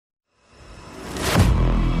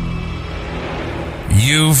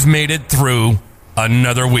You've made it through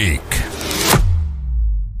another week.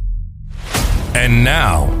 And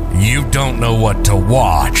now you don't know what to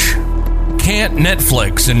watch. Can't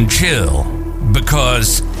Netflix and chill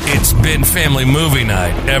because it's been family movie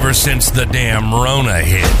night ever since the damn Rona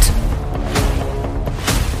hit.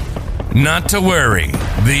 Not to worry,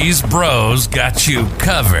 these bros got you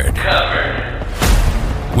covered.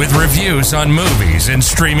 With reviews on movies and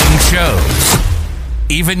streaming shows.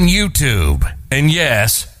 Even YouTube. And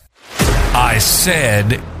yes, I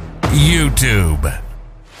said YouTube.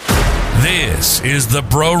 This is the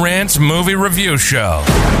Bro Rants Movie Review Show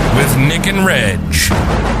with Nick and Reg.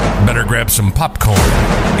 Better grab some popcorn.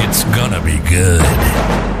 It's gonna be good.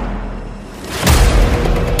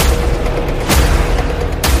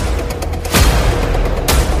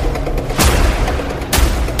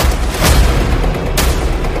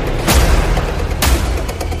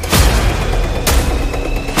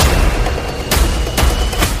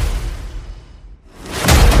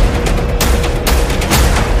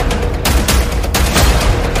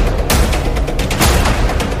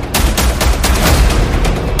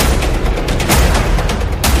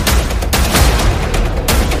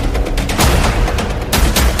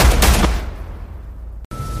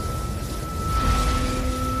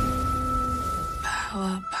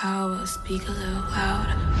 Power, speak a little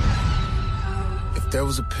louder. If there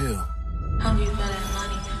was a pill, Hungry for that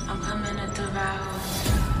money, I'm coming to devour.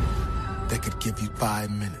 they could give you 5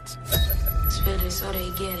 minutes. Spit it so they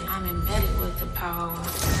get it. I'm embedded with the power.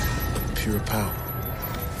 Pure power.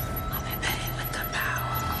 I'm embedded with the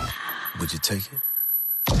power. Would you take it?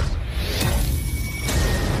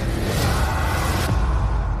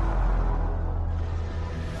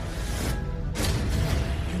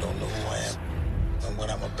 You don't know who I am and what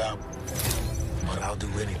I'm about, but I'll do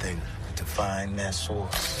anything to find that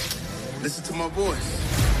source. Listen to my voice.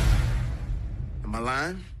 Am I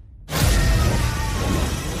lying?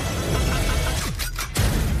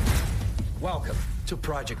 Welcome to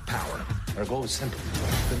Project Power. Our goal is simple: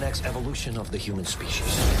 the next evolution of the human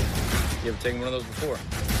species. You ever taken one of those before?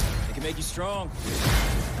 It can make you strong,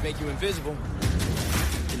 make you invisible.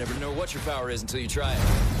 You never know what your power is until you try it.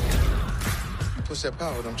 You push that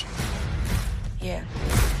power, don't you? Yeah.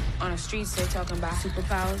 On the streets, they're talking about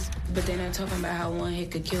superpowers, but they're not talking about how one hit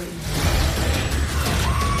could kill you.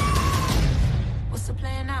 What's the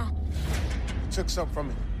plan now? Took something from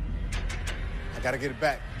me. I gotta get it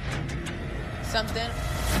back. Something?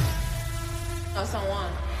 Or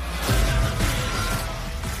someone?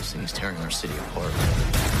 This thing is tearing our city apart.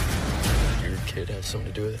 Your kid has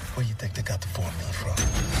something to do with it? Where you think they got the formula from?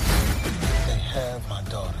 They have my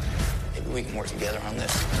daughter. Maybe we can work together on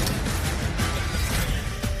this.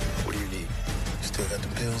 What do you need? You still got the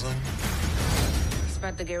pills on you? It's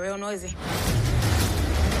about to get real noisy.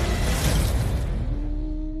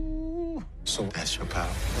 So that's your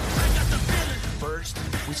power. First,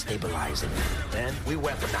 we stabilize it. Then we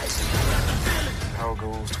weaponize it. Power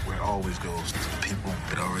goes to where it always goes, to the people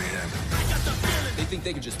that already have it. They think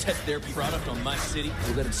they can just test their product on my city?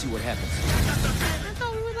 We'll let them see what happens. I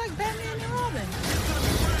thought we were like Batman and Robin.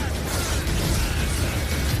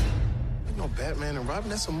 You know, Batman and Robin,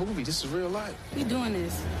 that's a movie. This is real life. We doing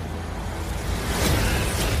this.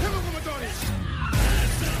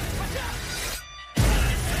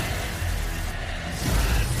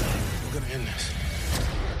 We're gonna end this.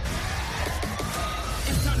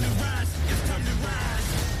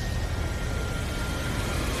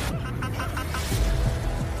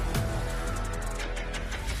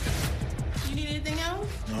 You need anything else?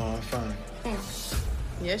 No, I'm fine.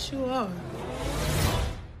 Yes, you are.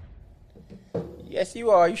 Yes,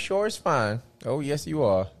 you are. You sure it's fine. Oh, yes, you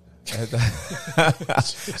are.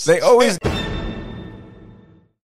 They always